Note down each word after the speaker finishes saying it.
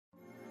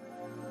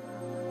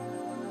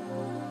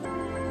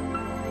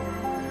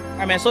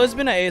right, man. So it's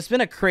been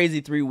a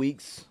crazy 3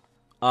 weeks,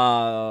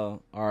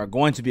 or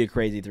going to be a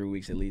crazy 3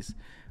 weeks at least,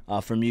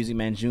 for music,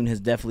 man. June has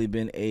definitely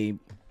been a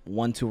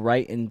one to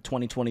write in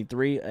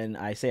 2023, and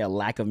I say a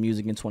lack of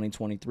music in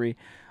 2023.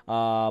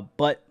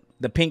 But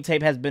the Pink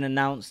Tape has been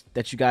announced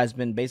that you guys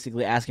been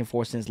basically asking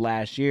for since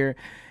last year.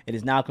 It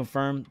is now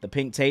confirmed. The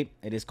Pink Tape,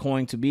 it is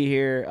going to be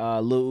here.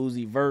 Lil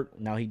Uzi Vert.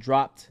 Now he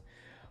dropped.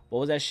 What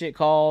was that shit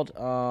called?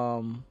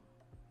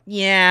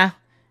 Yeah,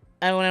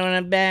 I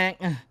went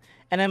back.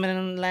 And I'm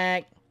in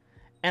lag,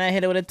 and I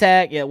hit it with a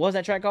tag. Yeah, what was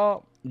that track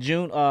called?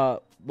 June.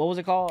 What was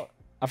it called?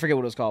 I forget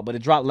what it was called, but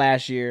it dropped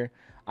last year.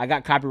 I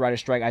got copyright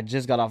strike. I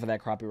just got off of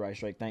that copyright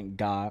strike. Thank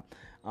God.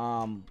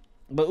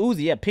 But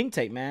Uzi, yeah, Pink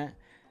Tape, man.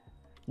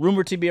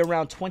 Rumored to be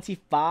around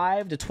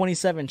 25 to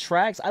 27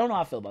 tracks. I don't know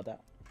how I feel about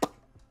that.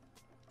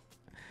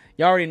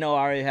 Y'all already know I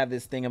already have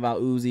this thing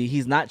about Uzi.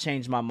 He's not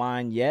changed my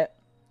mind yet.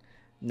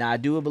 Now, I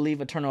do believe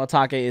Eternal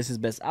Atake is his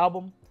best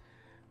album,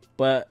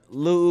 but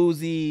Lil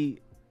Uzi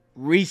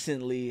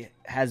recently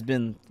has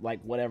been like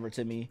whatever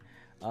to me.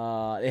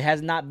 It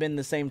has not been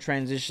the same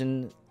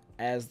transition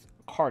as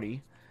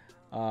Cardi.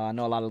 I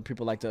know a lot of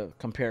people like to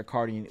compare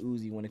Cardi and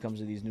Uzi when it comes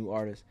to these new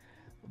artists,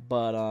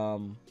 but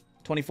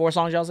 24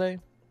 songs, y'all say?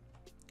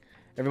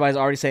 Everybody's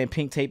already saying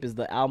Pink Tape is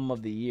the album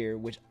of the year,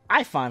 which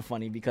I find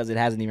funny because it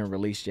hasn't even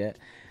released yet.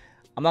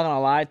 I'm not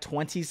gonna lie,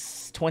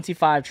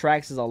 25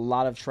 tracks is a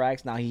lot of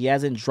tracks. Now, he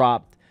hasn't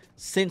dropped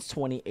since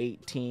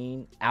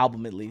 2018,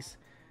 album at least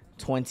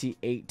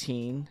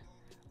 2018.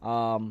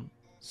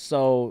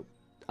 So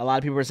a lot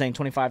of people are saying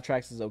 25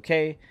 tracks is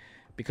okay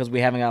because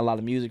we haven't got a lot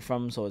of music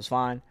from him, so it's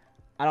fine.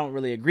 I don't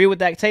really agree with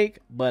that take,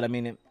 but I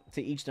mean,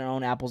 to each their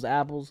own. Apples to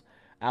apples,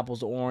 apples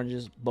to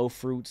oranges, both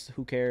fruits,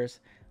 who cares?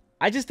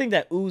 I just think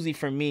that Uzi,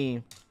 for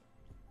me,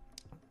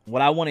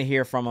 what I want to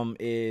hear from him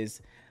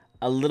is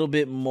a little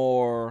bit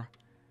more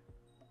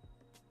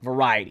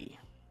variety.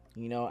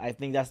 You know, I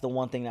think that's the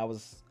one thing that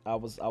I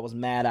was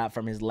mad at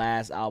from his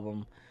last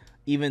album.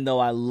 Even though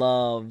I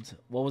loved,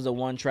 what was the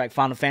one track,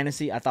 Final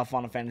Fantasy? I thought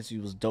Final Fantasy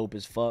was dope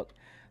as fuck.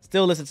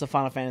 Still listen to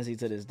Final Fantasy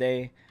to this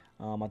day.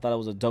 I thought it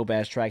was a dope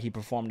ass track. He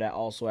performed that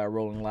also at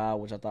Rolling Loud,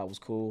 which I thought was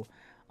cool.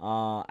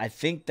 I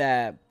think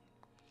that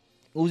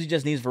Uzi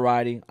just needs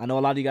variety. I know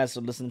a lot of you guys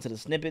are listening to the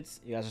snippets.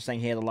 You guys are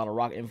saying he had a lot of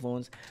rock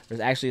influence. There's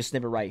actually a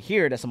snippet right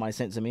here that somebody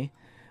sent to me.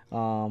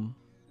 Waterfalls.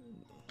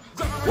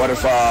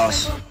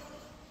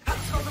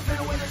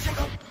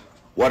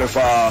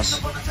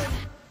 Waterfalls.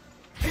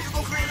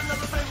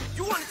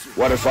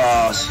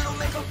 Waterfalls.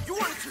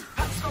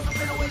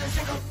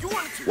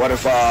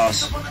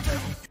 Waterfalls.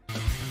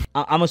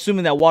 I'm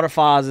assuming that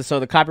Waterfalls is so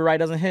the copyright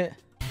doesn't hit.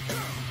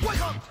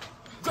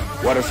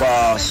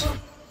 Waterfalls.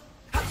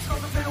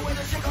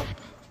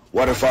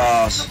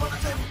 Waterfalls.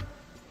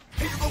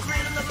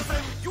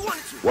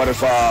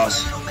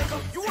 Waterfalls.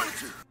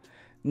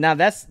 Now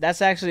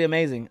that's actually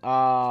amazing.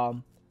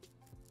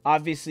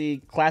 Obviously,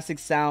 classic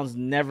sounds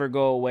never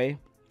go away.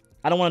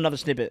 I don't want another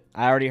snippet.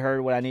 I already heard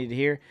what I needed to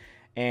hear.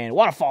 And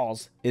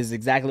Waterfalls is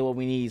exactly what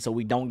we need so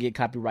we don't get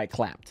copyright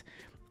clapped.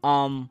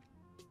 I'm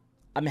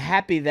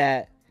happy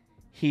that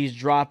he's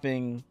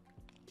dropping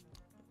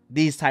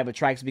these type of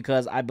tracks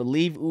because I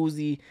believe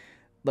Uzi,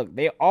 look,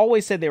 they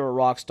always said they were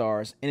rock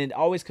stars, and it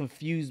always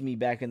confused me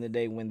back in the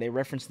day when they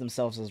referenced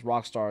themselves as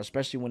rock stars,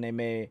 especially when they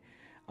made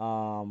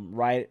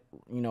right,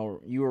 you know,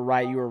 You Were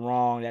Right, You Were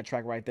Wrong, that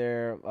track right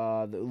there,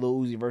 the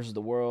Lil Uzi versus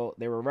the World.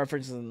 They were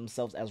referencing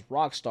themselves as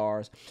rock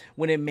stars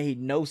when it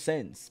made no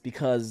sense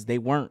because they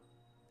weren't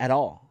at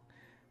all.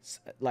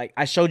 Like,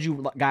 I showed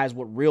you guys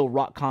what real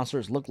rock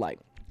concerts look like,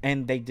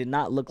 and they did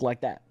not look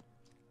like that.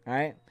 All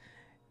right,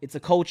 it's a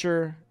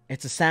culture,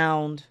 it's a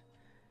sound.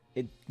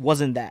 It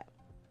wasn't that.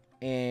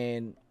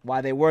 And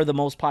while they were the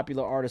most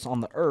popular artists on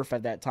the earth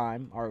at that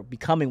time, or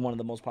becoming one of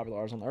the most popular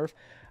artists on the earth,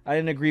 I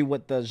didn't agree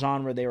with the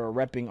genre they were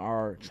repping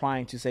or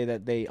trying to say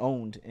that they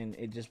owned, and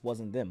it just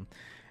wasn't them.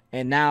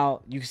 And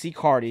now you see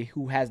Cardi,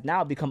 who has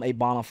now become a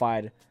bona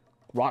fide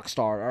rock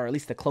star, or at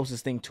least the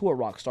closest thing to a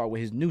rock star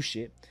with his new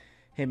shit.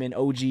 Him and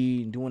OG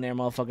doing their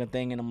motherfucking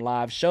thing in them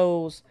live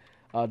shows.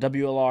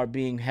 WLR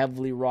being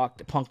heavily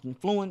rock punk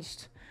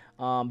influenced.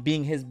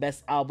 Being his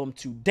best album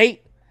to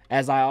date.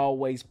 As I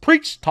always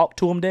preach, talk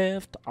to him,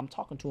 Dev. I'm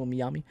talking to him,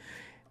 Meami.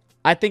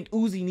 I think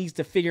Uzi needs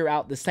to figure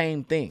out the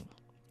same thing.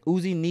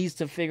 Uzi needs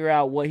to figure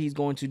out what he's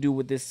going to do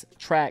with this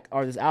track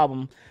or this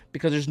album,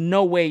 because there's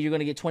no way you're going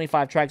to get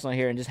 25 tracks on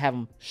here and just have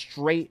them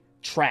straight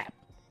trap.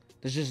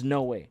 There's just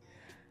no way.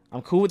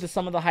 I'm cool with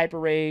some of the hyper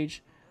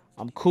rage.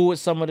 I'm cool with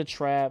some of the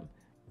trap.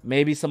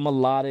 Maybe some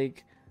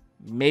melodic.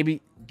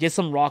 Maybe get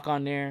some rock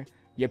on there.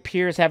 Your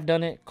peers have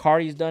done it.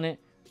 Cardi's done it.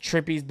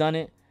 Trippy's done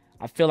it.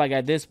 I feel like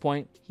at this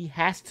point, he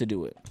has to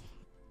do it.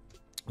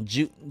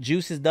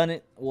 Juice has done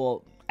it.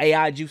 Well,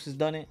 AI Juice has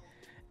done it.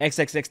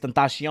 XXX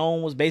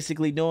Tentacion was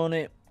basically doing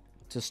it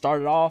to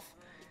start it off.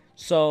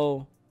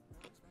 So,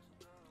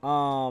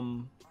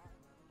 yeah,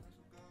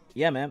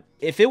 man.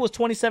 If it was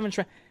 27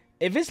 tracks,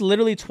 if it's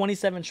literally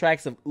 27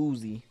 tracks of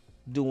Uzi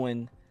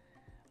doing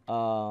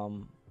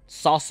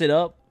Sauce It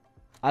Up,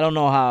 I don't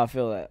know how I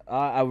feel that.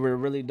 I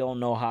really don't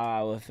know how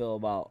I would feel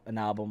about an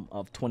album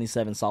of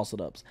 27 Salsa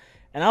Ups.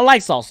 And I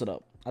like Salsa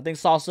Up. I think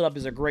Salsa Up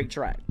is a great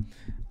track.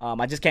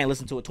 I just can't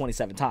listen to it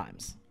 27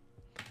 times.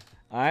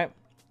 All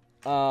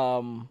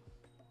right.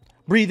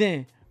 Breathe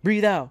in,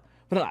 breathe out.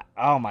 But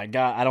oh my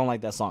god, I don't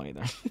like that song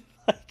either.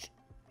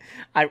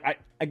 Like,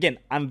 again,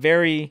 I'm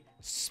very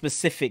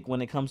specific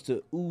when it comes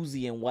to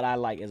Uzi and what I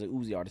like as an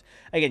Uzi artist.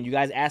 Again, you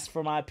guys asked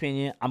for my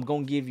opinion. I'm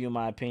gonna give you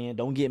my opinion.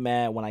 Don't get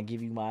mad when I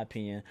give you my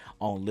opinion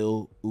on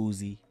Lil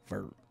Uzi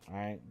Vert. All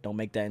right, don't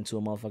make that into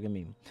a motherfucking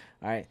meme.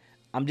 All right,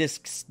 I'm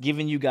just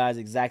giving you guys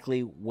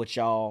exactly what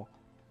y'all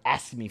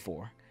asked me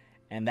for,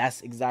 and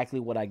that's exactly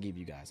what I give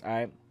you guys. All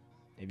right,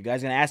 if you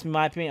guys gonna ask me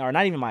my opinion, or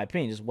not even my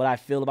opinion, just what I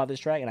feel about this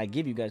track, and I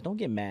give you guys, don't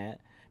get mad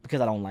because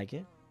I don't like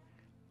it.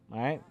 All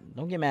right,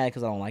 don't get mad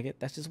because I don't like it.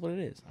 That's just what it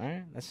is. All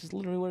right, that's just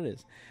literally what it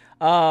is.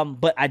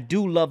 But I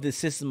do love the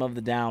System of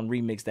the Down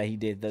remix that he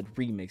did. The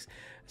remix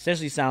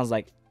essentially sounds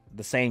like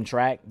the same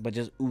track, but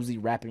just Uzi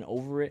rapping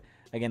over it.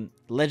 Again,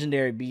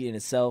 legendary beat in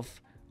itself.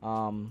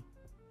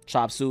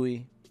 Chop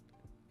Suey.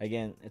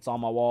 Again, it's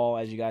on my wall,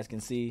 as you guys can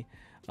see.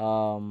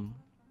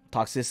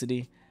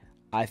 Toxicity.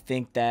 I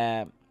think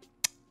that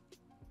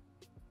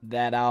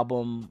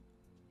album,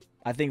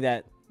 I think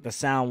that the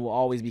sound will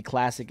always be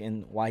classic,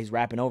 and while he's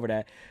rapping over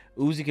that,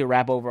 Uzi could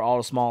rap over all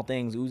the small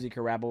things. Uzi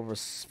could rap over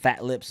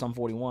Fat Lip, Sum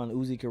 41.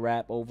 Uzi could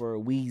rap over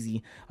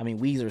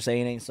Weezer, Say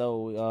It Ain't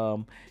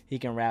So. He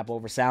can rap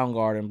over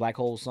Soundgarden, Black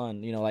Hole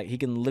Sun. You know, like, he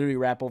can literally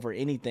rap over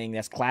anything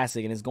that's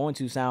classic, and it's going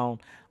to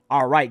sound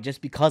all right just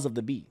because of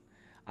the beat.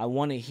 I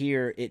want to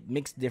hear it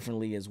mixed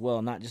differently as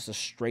well, not just a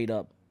straight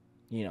up,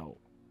 you know,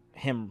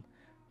 him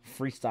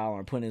freestyling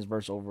or putting his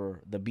verse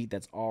over the beat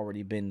that's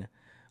already been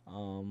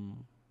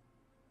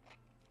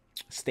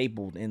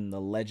stapled in the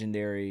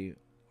legendary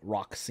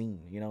rock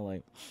scene. You know,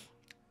 like,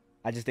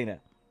 I just think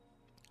that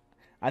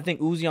I think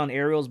Uzi on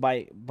Aerials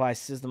by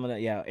System of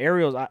that. Yeah,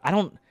 Aerials. I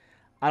don't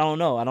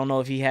know. I don't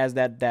know if he has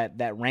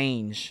that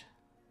range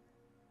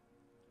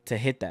to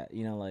hit that.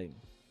 You know, like,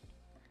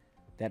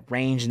 that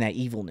range and that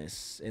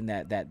evilness and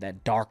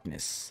that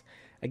darkness.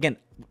 Again,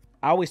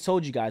 I always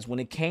told you guys, when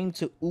it came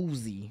to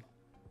Uzi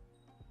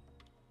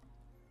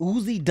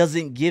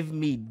doesn't give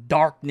me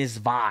darkness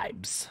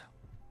vibes.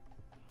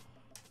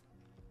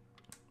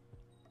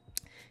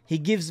 He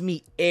gives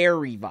me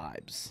airy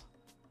vibes.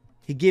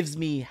 He gives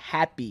me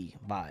happy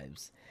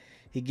vibes.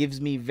 He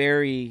gives me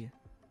very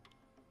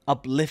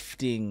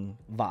uplifting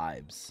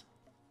vibes.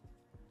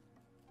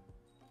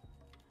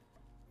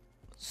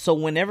 So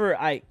whenever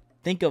I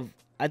think of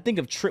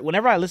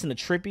whenever I listen to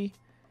Trippy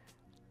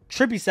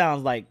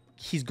sounds like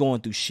he's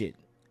going through shit.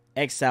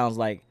 X sounds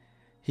like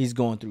he's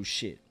going through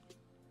shit.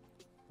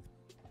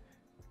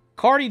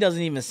 Cardi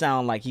doesn't even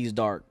sound like he's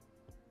dark,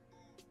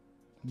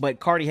 but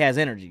Cardi has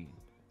energy.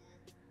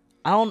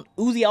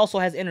 Uzi also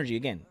has energy.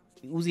 Again,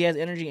 Uzi has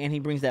energy and he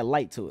brings that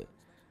light to it.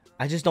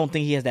 I just don't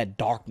think he has that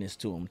darkness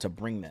to him to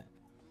bring that.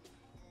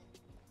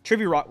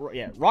 Trippy rock,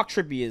 yeah, rock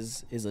Trippy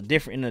is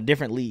in a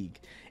different league.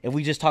 If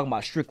we just talking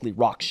about strictly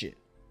rock shit.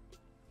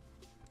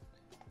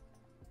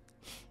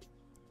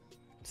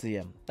 So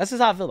yeah, that's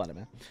just how I feel about it,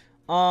 man.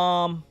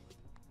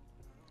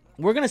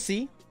 We're gonna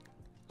see.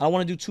 I don't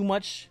want to do too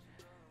much.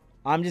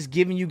 I'm just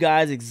giving you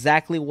guys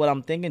exactly what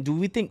I'm thinking. Do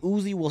we think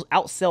Uzi will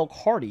outsell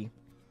Cardi?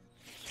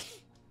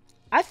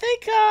 I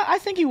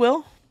think he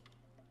will.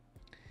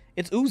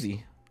 It's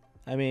Uzi.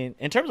 I mean,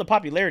 in terms of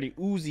popularity,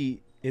 Uzi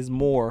is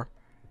more.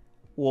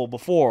 Well,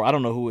 before, I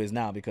don't know who is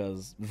now,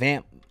 because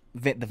the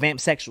vamp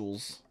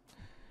sexuals,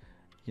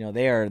 you know,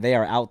 they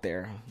are out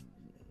there.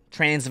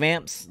 Trans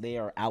vamps, they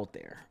are out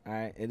there. All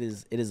right, it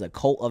is a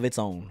cult of its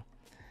own,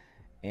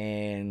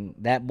 and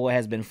that boy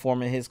has been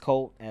forming his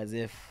cult as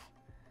if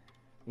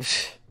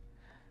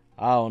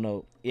I don't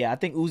know. Yeah, I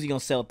think Uzi gonna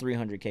sell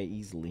 300K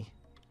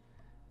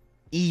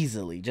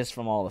easily, just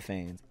from all the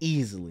fans,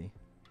 easily.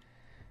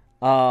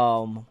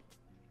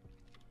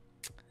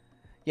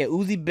 Yeah,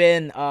 Uzi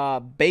been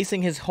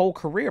basing his whole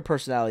career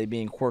personality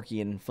being quirky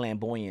and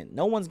flamboyant.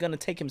 No one's gonna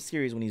take him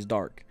serious when he's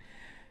dark.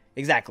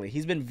 Exactly.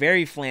 He's been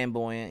very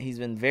flamboyant. He's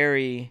been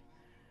very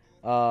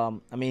I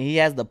mean, he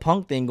has the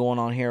punk thing going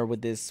on here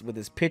with this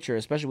picture,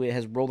 especially with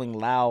his Rolling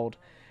Loud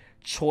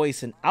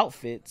choice and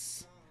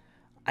outfits.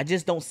 I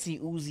just don't see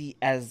Uzi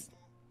as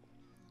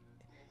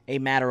a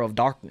matter of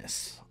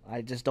darkness.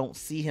 I just don't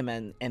see him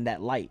in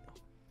that light.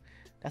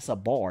 That's a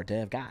bar,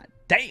 Dev. God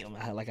damn.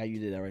 I like how you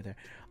did that right there.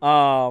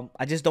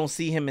 I just don't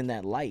see him in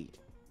that light.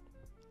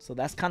 So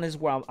that's kind of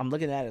just where I'm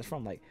looking at it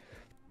from. Like,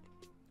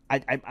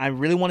 I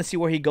really want to see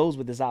where he goes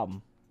with this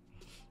album.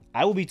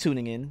 I will be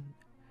tuning in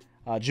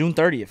June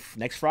 30th,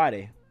 next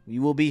Friday. We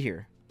will be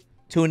here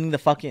tuning the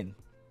fuck in.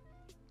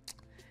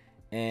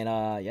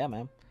 And yeah,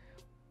 man.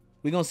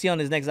 We're going to see on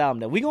his next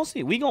album that we're going to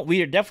see.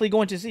 We are definitely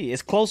going to see.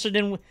 It's closer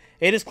than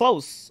it is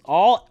close.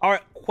 All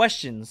our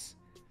questions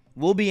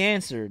will be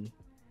answered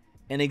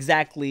in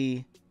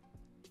exactly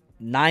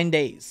 9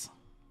 days.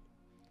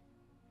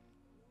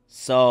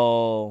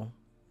 So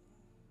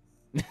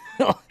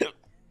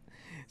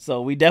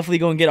so we definitely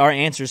going to get our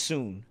answers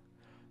soon.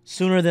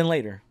 sooner than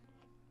later.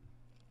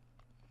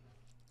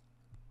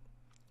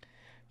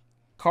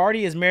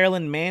 Cardi is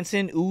Marilyn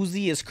Manson.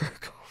 Uzi is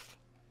Kirk.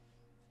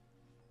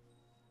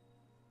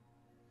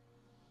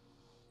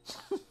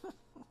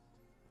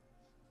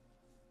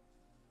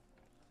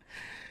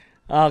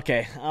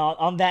 Okay.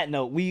 On that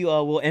note, we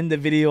will end the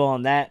video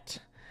on that.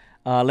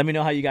 Let me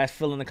know how you guys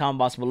feel in the comment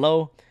box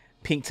below.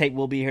 Pink Tape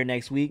will be here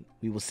next week.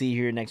 We will see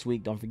you here next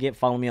week. Don't forget,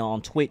 follow me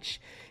on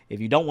Twitch if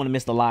you don't want to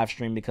miss the live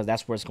stream, because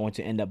that's where it's going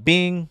to end up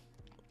being.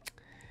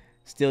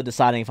 Still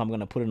deciding if I'm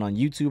going to put it on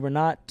YouTube or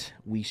not.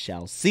 We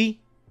shall see.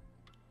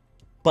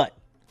 But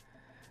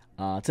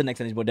till next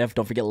time, Def.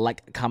 Don't forget to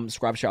like, comment,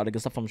 subscribe, share all the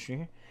good stuff from the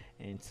stream.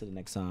 And till the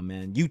next time,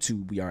 man.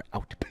 YouTube, we are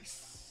out.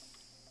 Peace.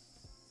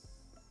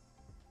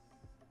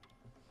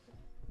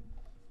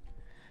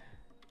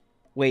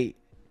 Wait.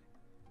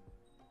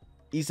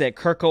 You said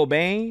Kurt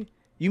Cobain?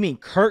 You mean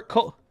Kurt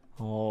Co...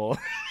 Oh.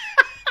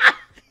 I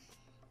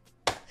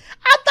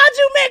thought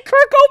you meant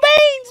Kurt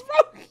Cobain's,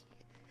 bro.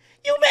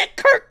 You meant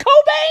Kurt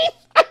Cobain?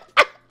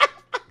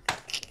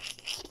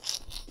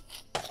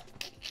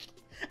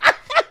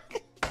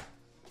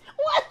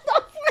 What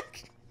the fuck?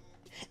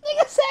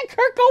 Nigga said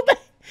Kurt Cobain.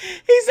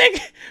 He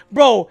said,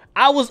 bro,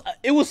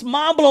 it was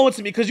mind blowing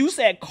to me because you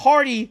said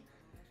Cardi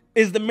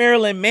is the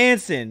Marilyn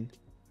Manson.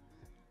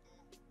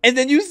 And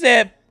then you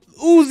said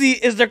Uzi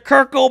is the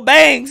Kurt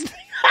Cobain.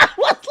 I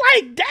was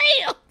like,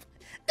 damn.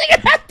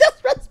 Nigga, that's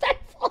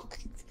disrespectful.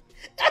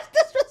 That's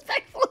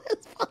disrespectful as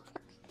fuck.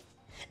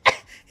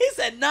 He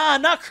said, nah,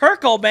 not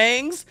Kurt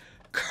Cobain's.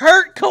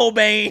 Kurt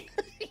Cobain.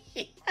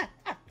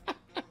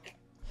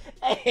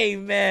 Hey,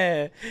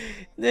 man.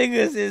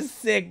 Niggas is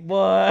sick,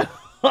 boy.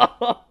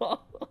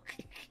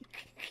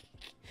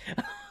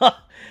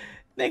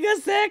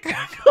 Nigga said Kurt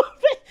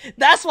Cobain.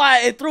 That's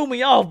why it threw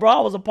me off, bro. I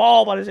was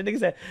appalled by this shit.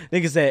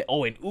 Nigga said,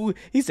 oh, and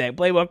he said,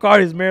 Playboy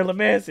Cardi is Marilyn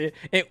Manson,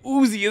 and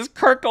Uzi is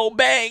Kurt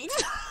Cobain.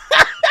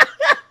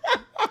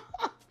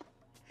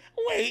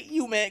 Wait,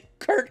 you meant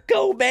Kurt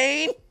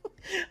Cobain?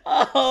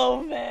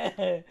 Oh,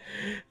 man.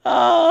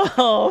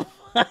 Oh,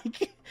 my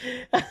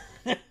God.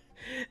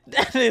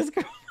 That is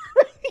crazy.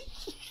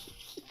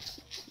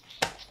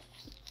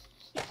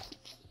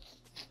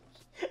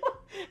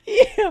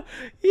 Yo,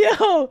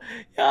 y'all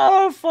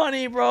are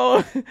funny,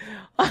 bro.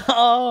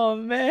 Oh,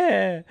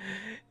 man.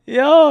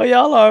 Yo,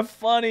 y'all are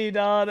funny,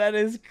 dog. That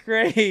is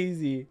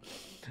crazy.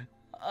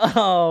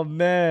 Oh,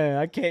 man.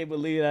 I can't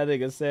believe that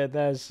nigga said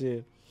that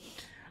shit.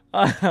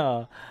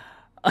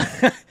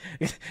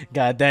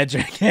 Got that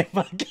drink in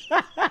my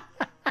God.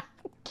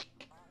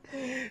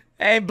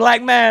 Hey,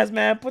 Black Mass,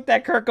 man. Put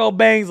that Kurt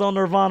Cobain's on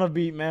Nirvana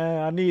beat,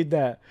 man. I need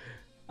that.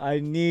 I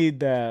need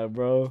that,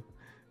 bro.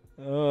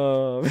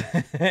 Oh,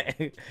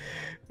 man.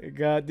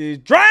 Got this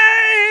drink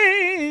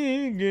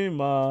in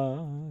my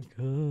cup.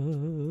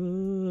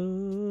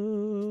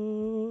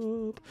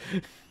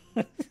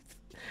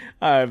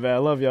 All right, man. I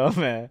love y'all,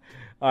 man.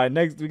 All right,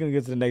 we're going to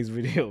get to the next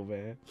video,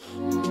 man.